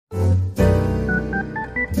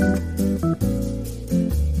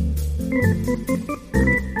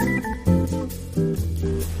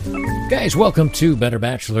Guys, welcome to Better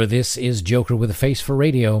Bachelor. This is Joker with a face for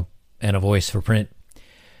radio and a voice for print.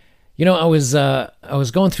 You know, I was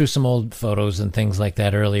going through some old photos and things like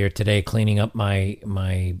that earlier today, cleaning up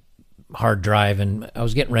my hard drive, and I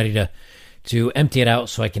was getting ready to empty it out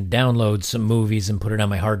so I can download some movies and put it on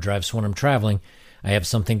my hard drive. So when I'm traveling, I have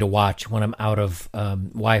something to watch when I'm out of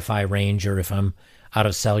Wi-Fi range, or if I'm out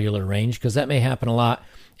of cellular range, because that may happen a lot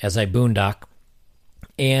as I boondock.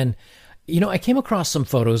 And you know, I came across some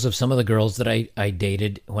photos of some of the girls that I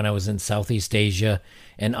dated when I was in Southeast Asia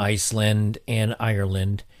and Iceland and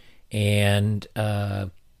Ireland and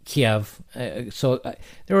Kiev. So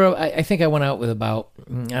there were, I think I went out with about,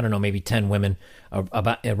 I don't know, maybe 10 women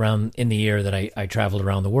about around in the year that I traveled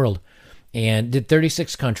around the world, and did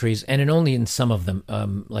 36 countries. And only in some of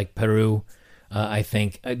them, like Peru, I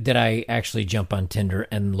think, did I actually jump on Tinder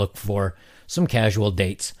and look for some casual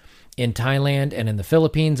dates. In Thailand and in the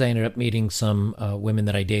Philippines, I ended up meeting some women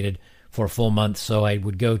that I dated for a full month. So I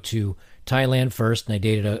would go to Thailand first, and I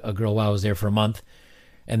dated a girl while I was there for a month.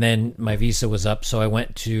 And then my visa was up, so I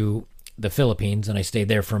went to the Philippines, and I stayed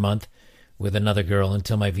there for a month with another girl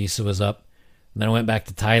until my visa was up. And then I went back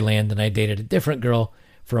to Thailand, and I dated a different girl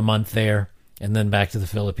for a month there, and then back to the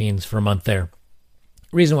Philippines for a month there.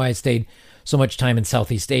 Reason why I stayed so much time in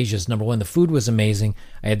Southeast Asia is, number one, the food was amazing.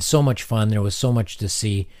 I had so much fun. There was so much to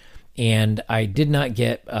see. And I did not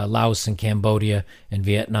get Laos and Cambodia and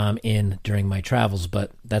Vietnam in during my travels,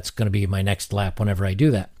 but that's going to be my next lap whenever I do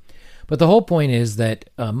that. But the whole point is that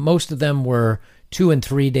most of them were 2 and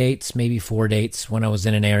 3 dates, maybe 4 dates when I was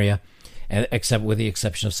in an area, except with the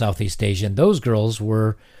exception of Southeast Asia. And those girls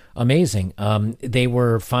were amazing. They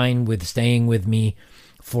were fine with staying with me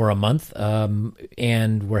for a month,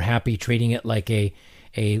 and were happy treating it like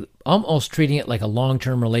almost treating it like a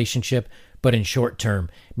long-term relationship, but in short term,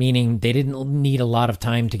 meaning they didn't need a lot of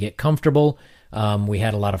time to get comfortable. We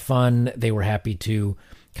had a lot of fun. They were happy to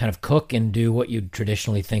kind of cook and do what you'd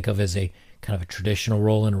traditionally think of as a kind of a traditional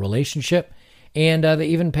role in a relationship. And they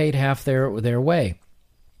even paid half their way.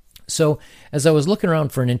 So as I was looking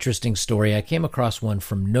around for an interesting story, I came across one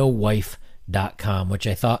from nowife.com, which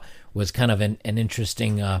I thought was kind of an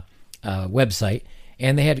interesting website.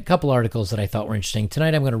 And they had a couple articles that I thought were interesting.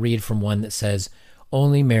 Tonight I'm going to read from one that says,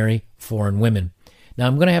 "Only marry foreign women." Now,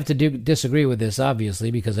 I'm going to have to disagree with this, obviously,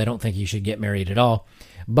 because I don't think you should get married at all.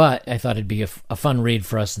 But I thought it'd be a fun read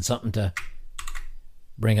for us and something to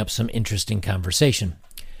bring up some interesting conversation.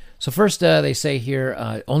 So first, they say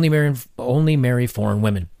here, only marry foreign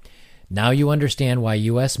women. Now you understand why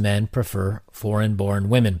U.S. men prefer foreign-born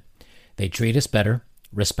women. They treat us better,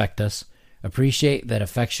 respect us, appreciate that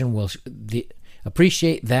affection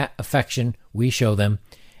we show them,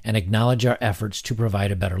 and acknowledge our efforts to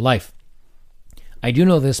provide a better life. I do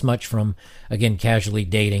know this much from, again, casually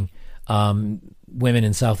dating women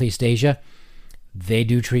in Southeast Asia. They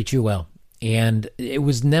do treat you well. And it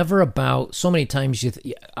was never about, so many times,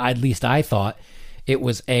 at least I thought, it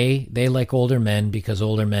was they like older men because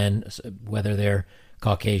older men, whether they're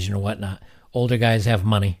Caucasian or whatnot, older guys have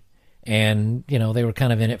money. And, you know, they were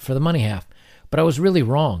kind of in it for the money half. But I was really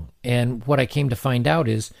wrong. And what I came to find out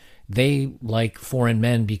is they like foreign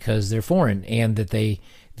men because they're foreign, and that a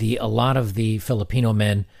lot of the Filipino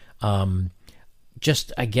men,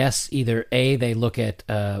 just, I guess, either they look at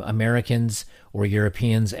Americans or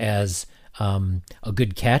Europeans as a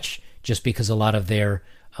good catch, just because a lot of their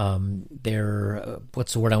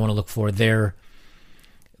what's the word I want to look for? Their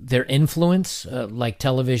influence, like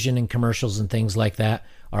television and commercials and things like that,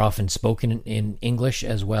 are often spoken in English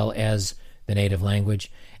as well as the native language.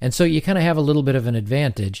 And so you kind of have a little bit of an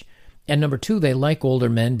advantage. And number two, they like older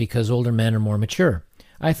men because older men are more mature.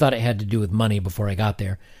 I thought it had to do with money before I got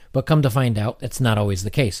there, but come to find out, that's not always the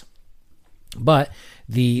case. But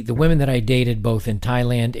the women that I dated both in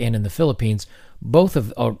Thailand and in the Philippines, both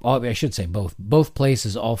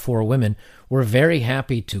places, all 4 women were very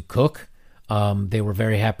happy to cook. They were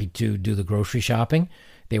very happy to do the grocery shopping.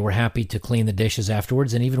 They were happy to clean the dishes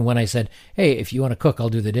afterwards. And even when I said, "Hey, if you want to cook, I'll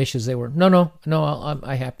do the dishes," they were, no,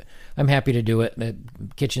 I'm happy to do it. The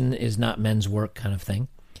kitchen is not men's work, kind of thing.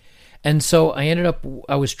 And so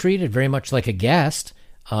I was treated very much like a guest,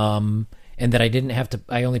 and that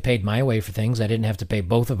I only paid my way for things. I didn't have to pay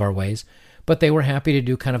both of our ways, but they were happy to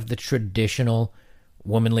do kind of the traditional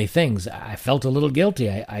womanly things. I felt a little guilty.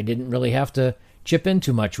 I didn't really have to chip in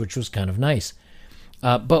too much, which was kind of nice.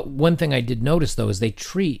 But one thing I did notice, though, is they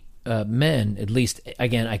treat men, at least,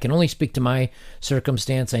 again, I can only speak to my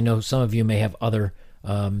circumstance. I know some of you may have other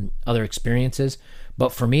experiences,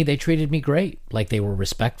 but for me, they treated me great. Like, they were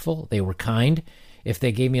respectful, they were kind. If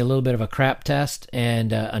they gave me a little bit of a crap test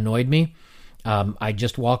and annoyed me, I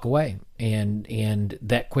just walk away, and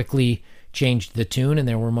that quickly changed the tune, and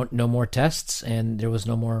there were no more tests, and there was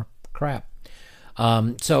no more crap.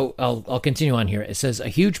 So I'll continue on here. It says a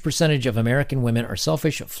huge percentage of American women are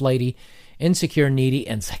selfish, flighty, insecure, needy,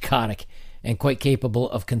 and psychotic, and quite capable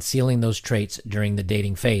of concealing those traits during the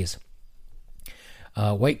dating phase.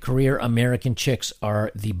 White career American chicks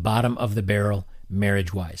are the bottom of the barrel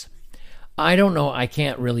marriage-wise. I don't know. I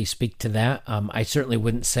can't really speak to that. I certainly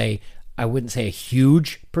wouldn't say a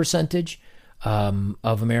huge percentage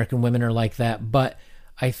of American women are like that, but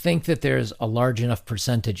I think that there's a large enough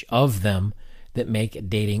percentage of them that make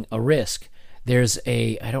dating a risk.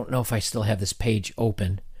 I don't know if I still have this page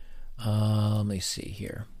open. Let me see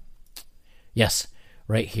here. Yes,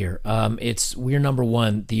 right here. We're number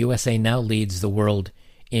one. The USA now leads the world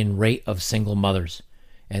in rate of single mothers.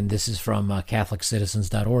 And this is from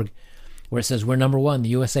CatholicCitizens.org, where it says, we're number one. The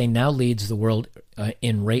USA now leads the world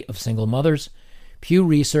in rate of single mothers. Pew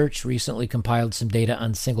Research recently compiled some data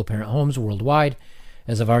on single-parent homes worldwide.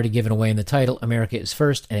 As I've already given away in the title, America is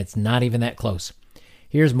first, and it's not even that close.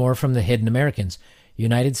 Here's more from the Hidden Americans.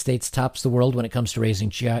 United States tops the world when it comes to raising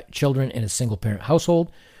children in a single-parent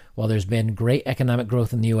household. While there's been great economic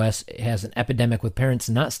growth in the U.S., it has an epidemic with parents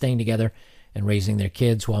not staying together and raising their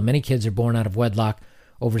kids. While many kids are born out of wedlock,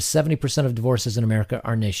 over 70% of divorces in America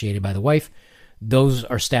are initiated by the wife. Those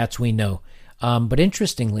are stats we know. But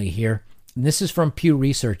interestingly here, and this is from Pew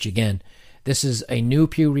Research again. This is a new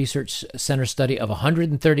Pew Research Center study of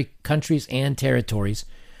 130 countries and territories.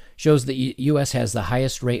 Shows the U.S. has the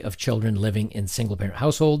highest rate of children living in single-parent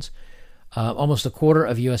households. Almost a quarter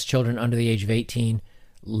of U.S. children under the age of 18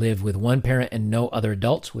 live with one parent and no other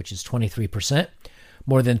adults, which is 23%.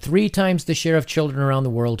 More than 3 times the share of children around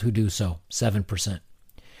the world who do so, 7%.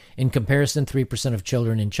 In comparison, 3% of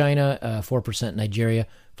children in China, 4% in Nigeria,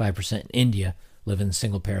 5% in India live in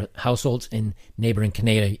single-parent households. In neighboring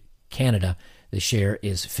Canada, the share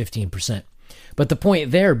is 15%. But the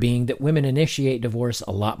point there being that women initiate divorce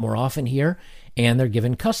a lot more often here, and they're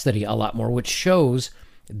given custody a lot more, which shows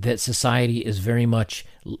that society is very much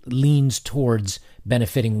leans towards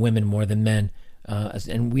benefiting women more than men.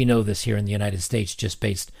 And we know this here in the United States just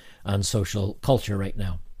based on social culture right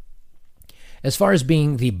now. As far as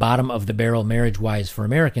being the bottom of the barrel marriage-wise for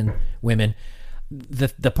American women,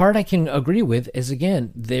 the part I can agree with is,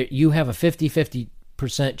 again, you have a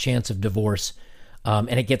 50-50% chance of divorce, and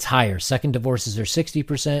it gets higher. Second divorces are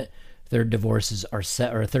 60%. Third divorces or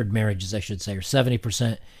third marriages, I should say, are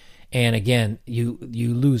 70%. And again, you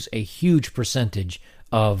lose a huge percentage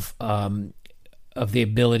of the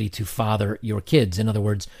ability to father your kids. In other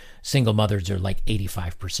words, single mothers are like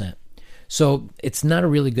 85%. So it's not a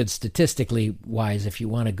really good statistically wise if you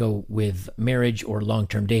want to go with marriage or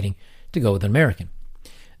long-term dating to go with an American.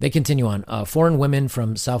 They continue on. Foreign women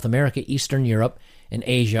from South America, Eastern Europe, and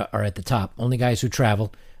Asia are at the top. Only guys who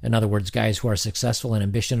travel, in other words, guys who are successful and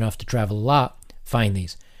ambitious enough to travel a lot, find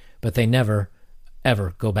these. But they never,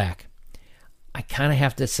 ever go back. I kind of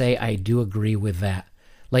have to say I do agree with that.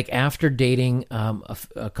 Like after dating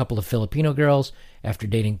a couple of Filipino girls, after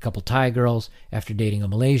dating a couple Thai girls, after dating a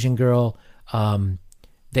Malaysian girl,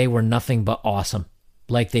 they were nothing but awesome.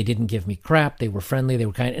 Like they didn't give me crap. They were friendly. They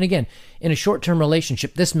were kind. And again, in a short-term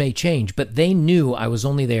relationship, this may change, but they knew I was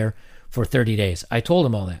only there for 30 days. I told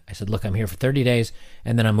them all that. I said, look, I'm here for 30 days,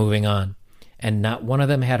 and then I'm moving on. And not one of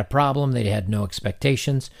them had a problem. They had no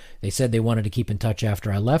expectations. They said they wanted to keep in touch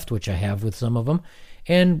after I left, which I have with some of them.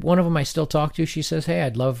 And one of them I still talk to. She says, hey,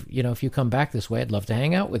 I'd love, if you come back this way, I'd love to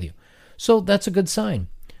hang out with you. So that's a good sign.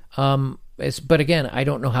 But again, I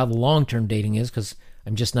don't know how the long-term dating is because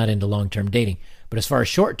I'm just not into long-term dating. But as far as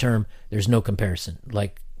short-term, there's no comparison.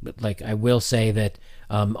 Like I will say that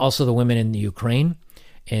also the women in the Ukraine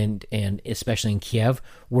and especially in Kiev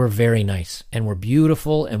were very nice and were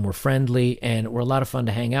beautiful and were friendly and were a lot of fun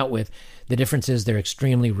to hang out with. The difference is they're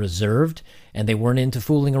extremely reserved and they weren't into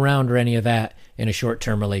fooling around or any of that in a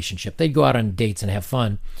short-term relationship. They'd go out on dates and have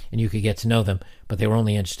fun and you could get to know them, but they were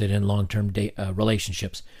only interested in long-term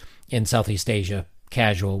relationships. In Southeast Asia,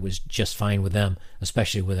 casual was just fine with them,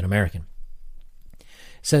 especially with an American. It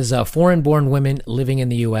says foreign-born women living in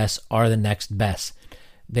the U.S. are the next best.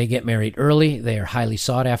 They get married early. They are highly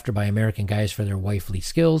sought after by American guys for their wifely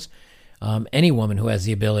skills. Any woman who has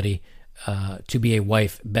the ability to be a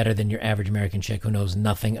wife better than your average American chick who knows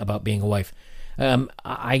nothing about being a wife.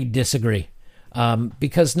 I disagree.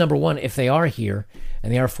 Because number one, if they are here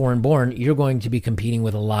and they are foreign born, you're going to be competing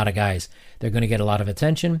with a lot of guys. They're going to get a lot of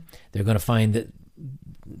attention. They're going to find that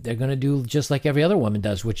they're going to do just like every other woman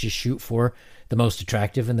does, which is shoot for the most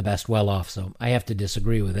attractive and the best well-off. So I have to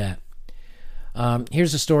disagree with that.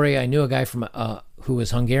 Here's a story. I knew a guy from who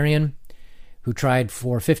was Hungarian, who tried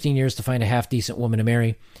for 15 years to find a half-decent woman to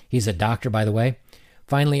marry. He's a doctor, by the way.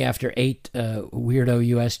 Finally, after 8 weirdo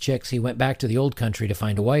U.S. chicks, he went back to the old country to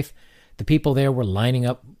find a wife. The people there were lining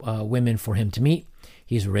up women for him to meet.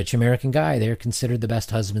 He's a rich American guy. They're considered the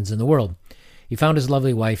best husbands in the world. He found his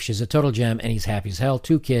lovely wife. She's a total gem, and he's happy as hell.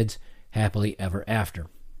 2 kids, happily ever after.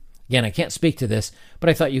 Again, I can't speak to this, but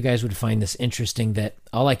I thought you guys would find this interesting, that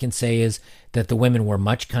all I can say is that the women were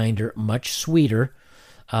much kinder, much sweeter.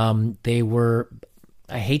 They were,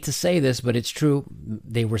 I hate to say this, but it's true,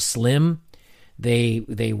 they were slim.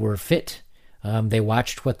 They were fit. They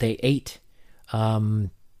watched what they ate. And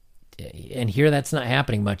here that's not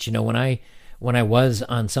happening much. You know, when I was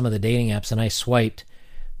on some of the dating apps and I swiped,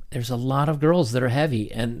 there's a lot of girls that are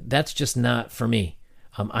heavy, and that's just not for me.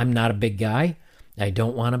 I'm not a big guy. I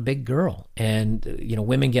don't want a big girl. And, you know,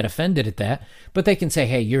 women get offended at that, but they can say,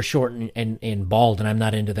 hey, you're short and bald, and I'm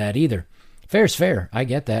not into that either. Fair's fair. I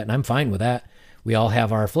get that, and I'm fine with that. We all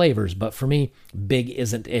have our flavors, but for me, big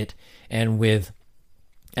isn't it. And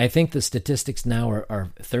I think the statistics now are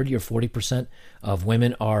 30 or 40% of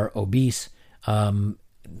women are obese.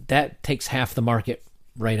 That takes half the market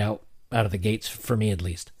right out of the gates, for me at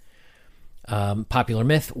least. Popular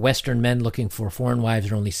myth: Western men looking for foreign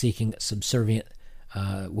wives are only seeking subservient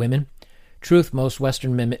women. Truth: most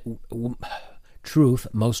Western men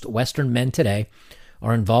today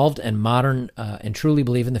are involved and modern and truly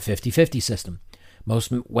believe in the 50-50 system.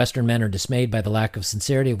 Most Western men are dismayed by the lack of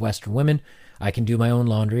sincerity of Western women. I can do my own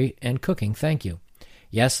laundry and cooking, thank you.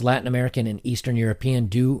 Yes, Latin American and Eastern European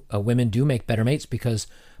women do make better mates because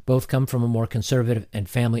both come from a more conservative and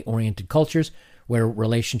family-oriented cultures where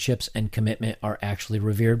relationships and commitment are actually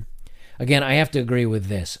revered. Again, I have to agree with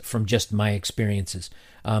this from just my experiences.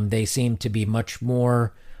 They seem to be much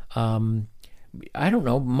more, much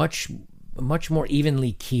more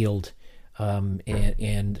evenly keeled.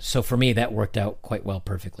 And so for me, that worked out quite well,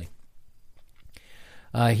 perfectly.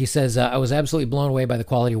 He says, I was absolutely blown away by the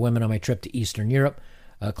quality of women on my trip to Eastern Europe.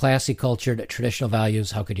 Classy, cultured, traditional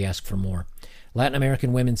values. How could you ask for more? Latin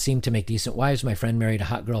American women seem to make decent wives. My friend married a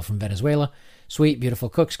hot girl from Venezuela. Sweet, beautiful,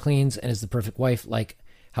 cooks, cleans, and is the perfect wife, like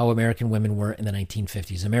how American women were in the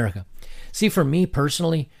 1950s America. See, for me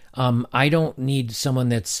personally, I don't need someone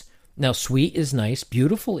that's... Now, sweet is nice.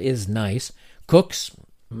 Beautiful is nice. Cooks,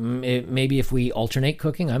 maybe if we alternate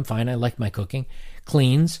cooking, I'm fine. I like my cooking.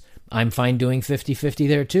 Cleans, I'm fine doing 50-50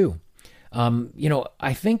 there too.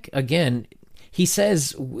 I think, again... He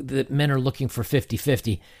says that men are looking for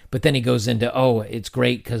 50-50, but then he goes into, it's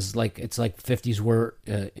great because it's like 50s were,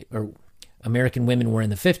 or American women were in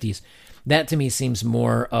the 50s. That to me seems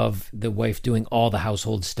more of the wife doing all the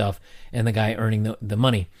household stuff and the guy earning the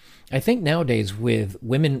money. I think nowadays with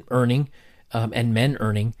women earning and men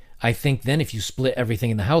earning, I think then if you split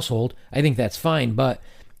everything in the household, I think that's fine. But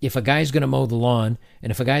if a guy's going to mow the lawn,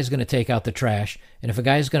 and if a guy's going to take out the trash, and if a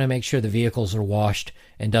guy's going to make sure the vehicles are washed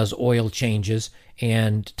and does oil changes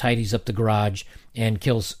and tidies up the garage and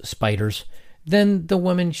kills spiders, then the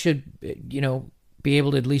woman should, be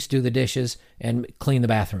able to at least do the dishes and clean the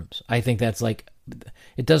bathrooms. I think that's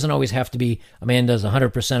it doesn't always have to be a man does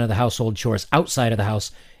 100% of the household chores outside of the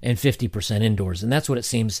house and 50% indoors. And that's what it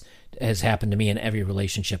seems has happened to me in every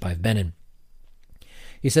relationship I've been in.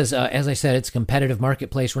 He says, as I said, it's a competitive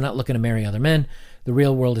marketplace. We're not looking to marry other men. The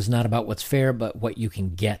real world is not about what's fair, but what you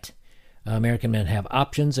can get. American men have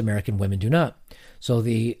options. American women do not. So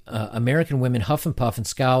the American women huff and puff and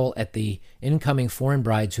scowl at the incoming foreign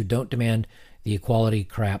brides who don't demand the equality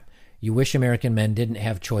crap. You wish American men didn't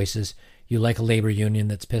have choices. You like a labor union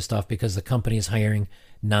that's pissed off because the company is hiring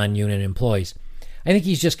non-union employees. I think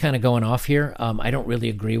he's just kind of going off here. I don't really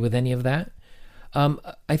agree with any of that.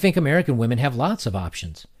 I think American women have lots of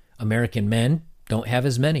options. American men don't have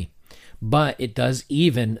as many. But it does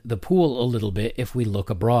even the pool a little bit if we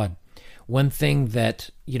look abroad. One thing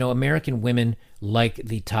that, American women like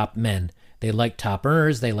the top men. They like top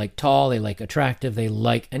earners, they like tall, they like attractive, they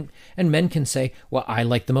like, and men can say, well, I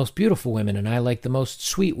like the most beautiful women, and I like the most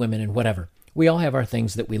sweet women, and whatever. We all have our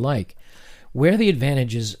things that we like. Where the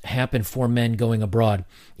advantages happen for men going abroad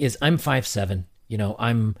is I'm 5'7",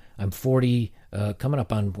 I'm 40, coming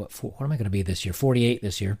up on, what am I going to be this year? 48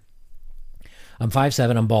 this year. I'm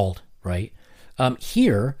 5'7", I'm bald, right?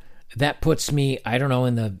 Here, that puts me, I don't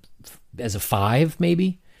know, as a 5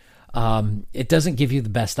 maybe. It doesn't give you the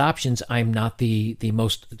best options. I'm not the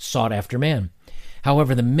most sought after man.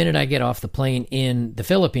 However, the minute I get off the plane in the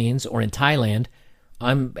Philippines or in Thailand,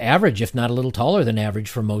 I'm average, if not a little taller than average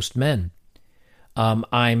for most men.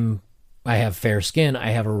 I have fair skin.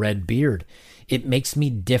 I have a red beard. It makes me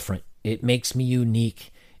different. It makes me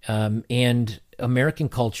unique. And American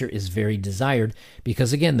culture is very desired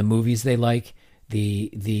because, again, the movies they like,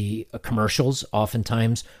 the commercials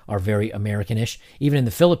oftentimes are very Americanish. Even in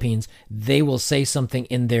the Philippines, they will say something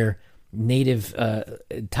in their native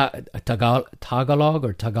Tagalog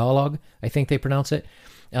or Tagalog, I think they pronounce it,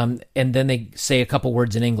 and then they say a couple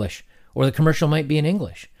words in English, or the commercial might be in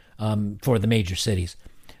English for the major cities.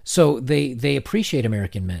 So they appreciate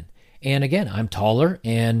American men. And again, I'm taller,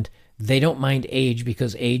 and they don't mind age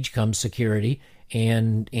because age comes security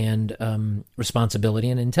and responsibility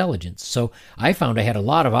and intelligence. So I found I had a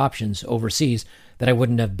lot of options overseas that I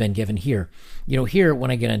wouldn't have been given here. You know, here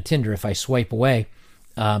when I get on Tinder, if I swipe away,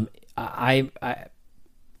 I'd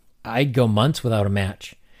go months without a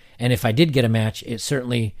match. And if I did get a match, it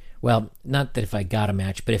certainly, well, not that if I got a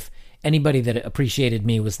match, but if anybody that appreciated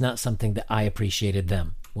me was not something that I appreciated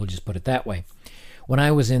them. We'll just put it that way. When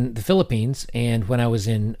I was in the Philippines and when I was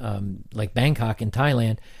in like Bangkok in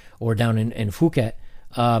Thailand or down in Phuket,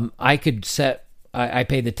 I could I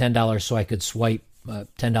paid the $10 so I could swipe,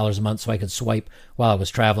 $10 a month so I could swipe while I was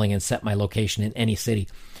traveling and set my location in any city.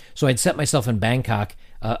 So I'd set myself in Bangkok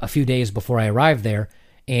a few days before I arrived there,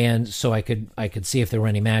 and so I could see if there were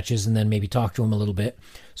any matches and then maybe talk to them a little bit.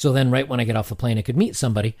 So then right when I get off the plane, I could meet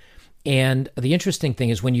somebody. And the interesting thing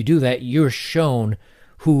is when you do that, you're shown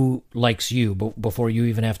who likes you before you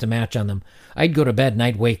even have to match on them. I'd go to bed and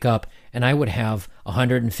I'd wake up and I would have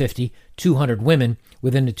 150, 200 women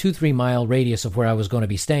within a 2-3 mile radius of where I was going to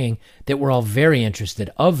be staying that were all very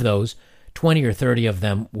interested. Of those, 20 or 30 of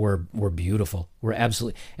them were beautiful, were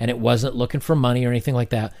absolutely, and it wasn't looking for money or anything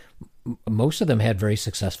like that. Most of them had very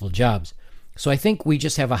successful jobs. So I think we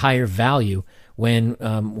just have a higher value when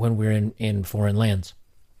we're in foreign lands.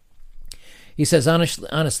 He says,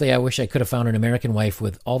 honestly, I wish I could have found an American wife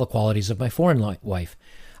with all the qualities of my foreign wife.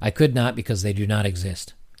 I could not because they do not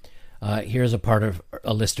exist. Here's a part of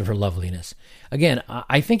a list of her loveliness. Again,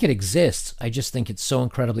 I think it exists. I just think it's so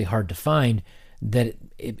incredibly hard to find that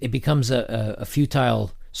it becomes a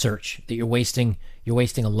futile search, that you're wasting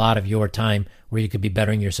a lot of your time where you could be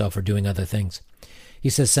bettering yourself or doing other things. He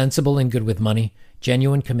says, sensible and good with money,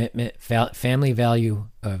 genuine commitment, family value,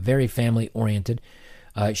 very family oriented.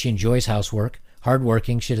 She enjoys housework,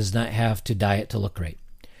 hardworking. She does not have to diet to look great.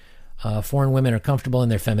 Foreign women are comfortable in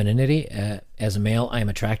their femininity. As a male, I am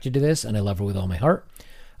attracted to this, and I love her with all my heart.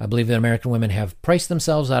 I believe that American women have priced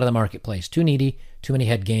themselves out of the marketplace. Too needy, too many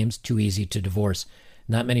head games, too easy to divorce.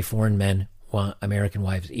 Not many foreign men want American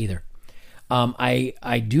wives either.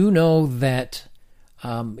 I do know that,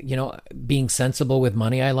 being sensible with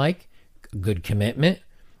money I like, good commitment,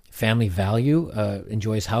 family value,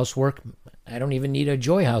 enjoys housework. I don't even need to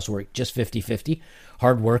enjoy housework, just 50-50.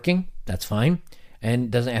 Hardworking, that's fine.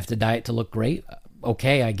 And doesn't have to diet to look great.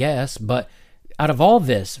 Okay, I guess. But out of all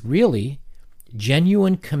this, really,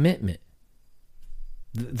 genuine commitment.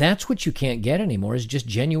 That's what you can't get anymore, is just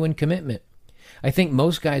genuine commitment. I think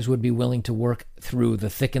most guys would be willing to work through the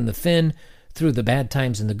thick and the thin, through the bad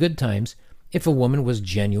times and the good times, if a woman was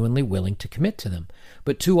genuinely willing to commit to them.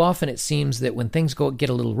 But too often it seems that when things get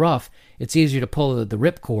a little rough, it's easier to pull the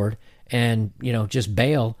ripcord and, just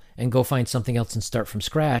bail and go find something else and start from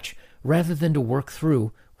scratch rather than to work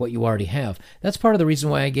through what you already have. That's part of the reason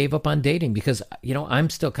why I gave up on dating because, I'm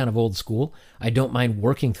still kind of old school. I don't mind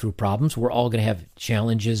working through problems. We're all going to have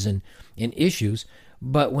challenges and issues.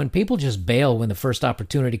 But when people just bail when the first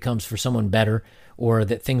opportunity comes for someone better or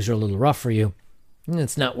that things are a little rough for you,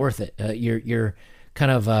 it's not worth it. You're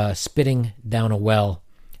kind of spitting down a well,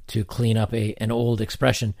 to clean up an old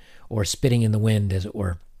expression, or spitting in the wind, as it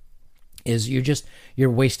were.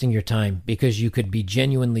 You're wasting your time because you could be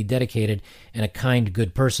genuinely dedicated and a kind,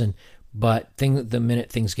 good person, but the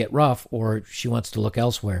minute things get rough or she wants to look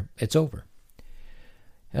elsewhere, it's over.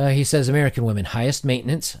 He says, American women, highest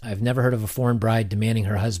maintenance. I've never heard of a foreign bride demanding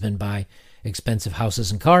her husband buy expensive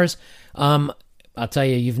houses and cars. I'll tell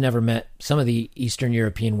you, you've never met some of the Eastern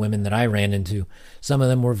European women that I ran into. Some of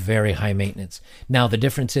them were very high maintenance. Now, the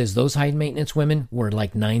difference is those high maintenance women were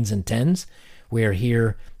like 9s and 10s, where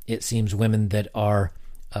here it seems women that are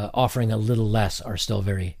offering a little less are still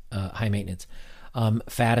very high maintenance.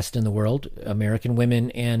 Fattest in the world, American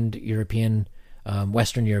women and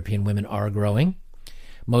Western European women are growing.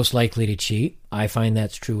 Most likely to cheat. I find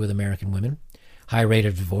that's true with American women. High rate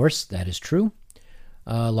of divorce. That is true.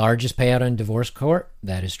 Largest payout on divorce court.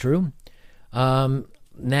 That is true.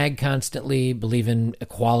 Nag constantly, believe in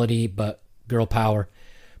equality, but girl power.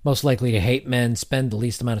 Most likely to hate men, spend the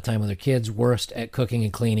least amount of time with their kids, worst at cooking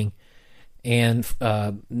and cleaning, and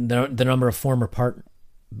the number of former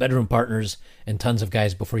bedroom partners and tons of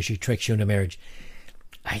guys before she tricks you into marriage.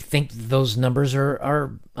 I think those numbers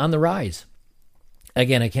are on the rise.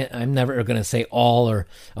 Again, I'm never going to say all or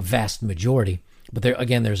a vast majority, but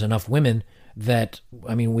there's enough women that,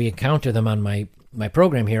 I mean, we encounter them on my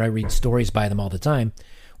program here. I read stories by them all the time,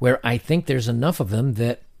 where I think there's enough of them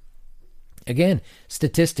that, again,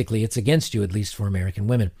 statistically, it's against you, at least for American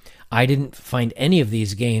women. I didn't find any of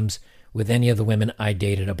these games with any of the women I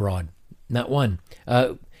dated abroad. Not one.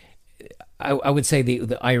 I would say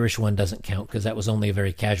the Irish one doesn't count because that was only a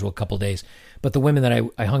very casual couple days. But the women that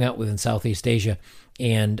I hung out with in Southeast Asia,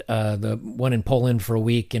 and the one in Poland for a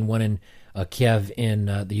week and one in Kiev in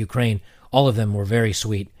the Ukraine, all of them were very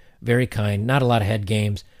sweet, very kind, not a lot of head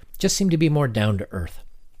games, just seemed to be more down to earth.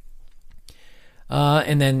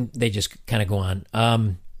 And then they just kind of go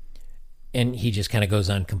on. And he just kind of goes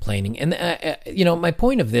on complaining. And, my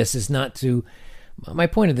point of this is not to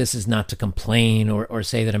complain or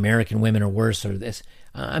say that American women are worse or this.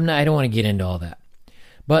 I don't want to get into all that.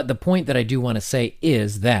 But the point that I do want to say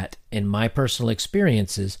is that in my personal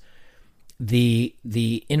experiences, the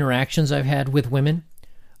interactions I've had with women,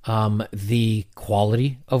 the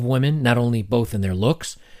quality of women, not only both in their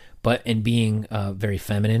looks, but in being very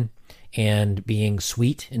feminine and being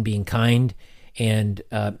sweet and being kind and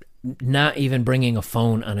not even bringing a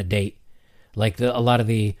phone on a date, like a lot of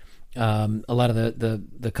the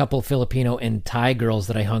couple Filipino and Thai girls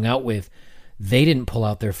that I hung out with, they didn't pull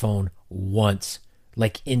out their phone once,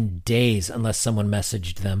 like in days, unless someone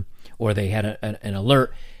messaged them or they had an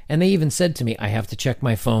alert. And they even said to me, I have to check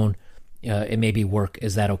my phone. It may be work.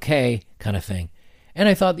 Is that okay? Kind of thing. And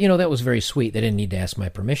I thought, that was very sweet. They didn't need to ask my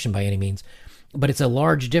permission by any means. But it's a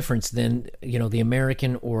large difference than, the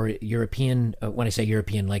American or European, when I say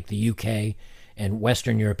European, like the UK and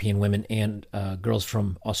Western European women and girls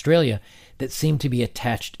from Australia that seem to be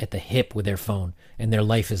attached at the hip with their phone, and their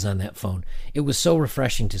life is on that phone. It was so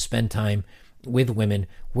refreshing to spend time with women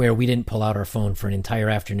where we didn't pull out our phone for an entire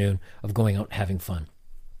afternoon of going out and having fun.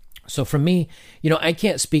 So for me, I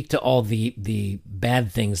can't speak to all the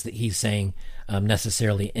bad things that he's saying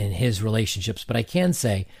necessarily in his relationships, but I can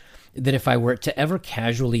say that if I were to ever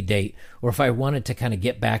casually date, or if I wanted to kind of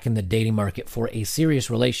get back in the dating market for a serious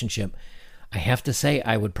relationship, I have to say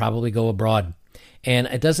I would probably go abroad. And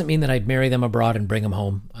it doesn't mean that I'd marry them abroad and bring them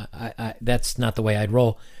home. That's not the way I'd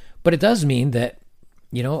roll. But it does mean that,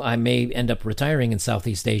 I may end up retiring in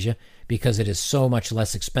Southeast Asia because it is so much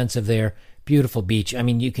less expensive there. Beautiful beach. I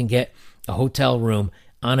mean, you can get a hotel room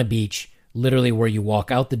on a beach, literally where you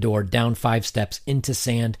walk out the door, down 5 steps into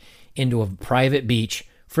sand, into a private beach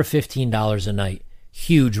for $15 a night.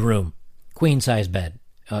 Huge room, queen size bed,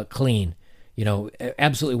 clean,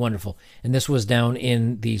 absolutely wonderful. And this was down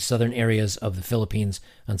in the southern areas of the Philippines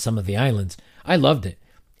on some of the islands. I loved it.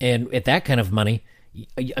 And at that kind of money,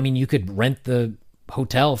 I mean, you could rent the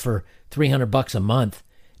hotel for $300 a month,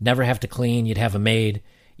 never have to clean. You'd have a maid.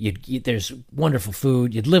 There's wonderful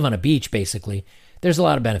food. You'd live on a beach, basically. There's a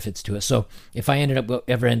lot of benefits to it. So if I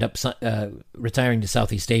ever end up retiring to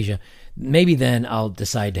Southeast Asia, maybe then I'll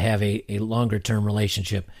decide to have a longer-term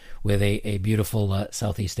relationship with a beautiful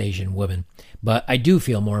Southeast Asian woman. But I do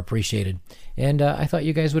feel more appreciated. And I thought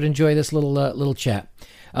you guys would enjoy this little chat.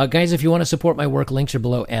 Guys, if you want to support my work, links are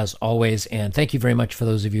below as always. And thank you very much for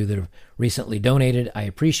those of you that have recently donated. I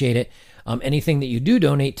appreciate it. Anything that you do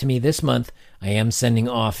donate to me this month, I am sending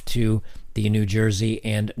off to the New Jersey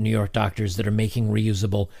and New York doctors that are making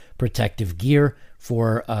reusable protective gear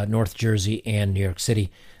for North Jersey and New York City.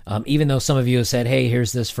 Even though some of you have said, hey,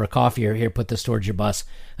 here's this for a coffee, or here, put this towards your bus,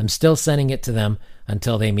 I'm still sending it to them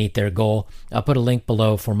until they meet their goal. I'll put a link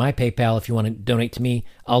below for my PayPal. If you want to donate to me,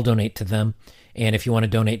 I'll donate to them. And if you want to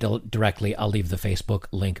donate directly, I'll leave the Facebook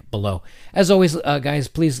link below. As always, guys,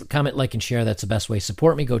 please comment, like, and share. That's the best way to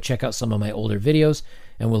support me. Go check out some of my older videos,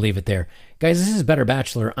 and we'll leave it there. Guys, this is Better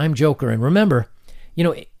Bachelor. I'm Joker. And remember,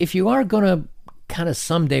 if you are going to kind of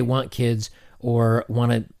someday want kids or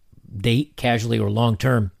want to date casually or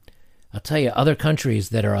long-term, I'll tell you, other countries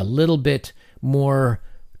that are a little bit more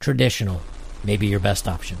traditional may be your best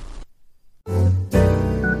option.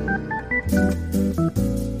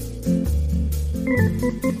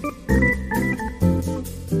 Thank you.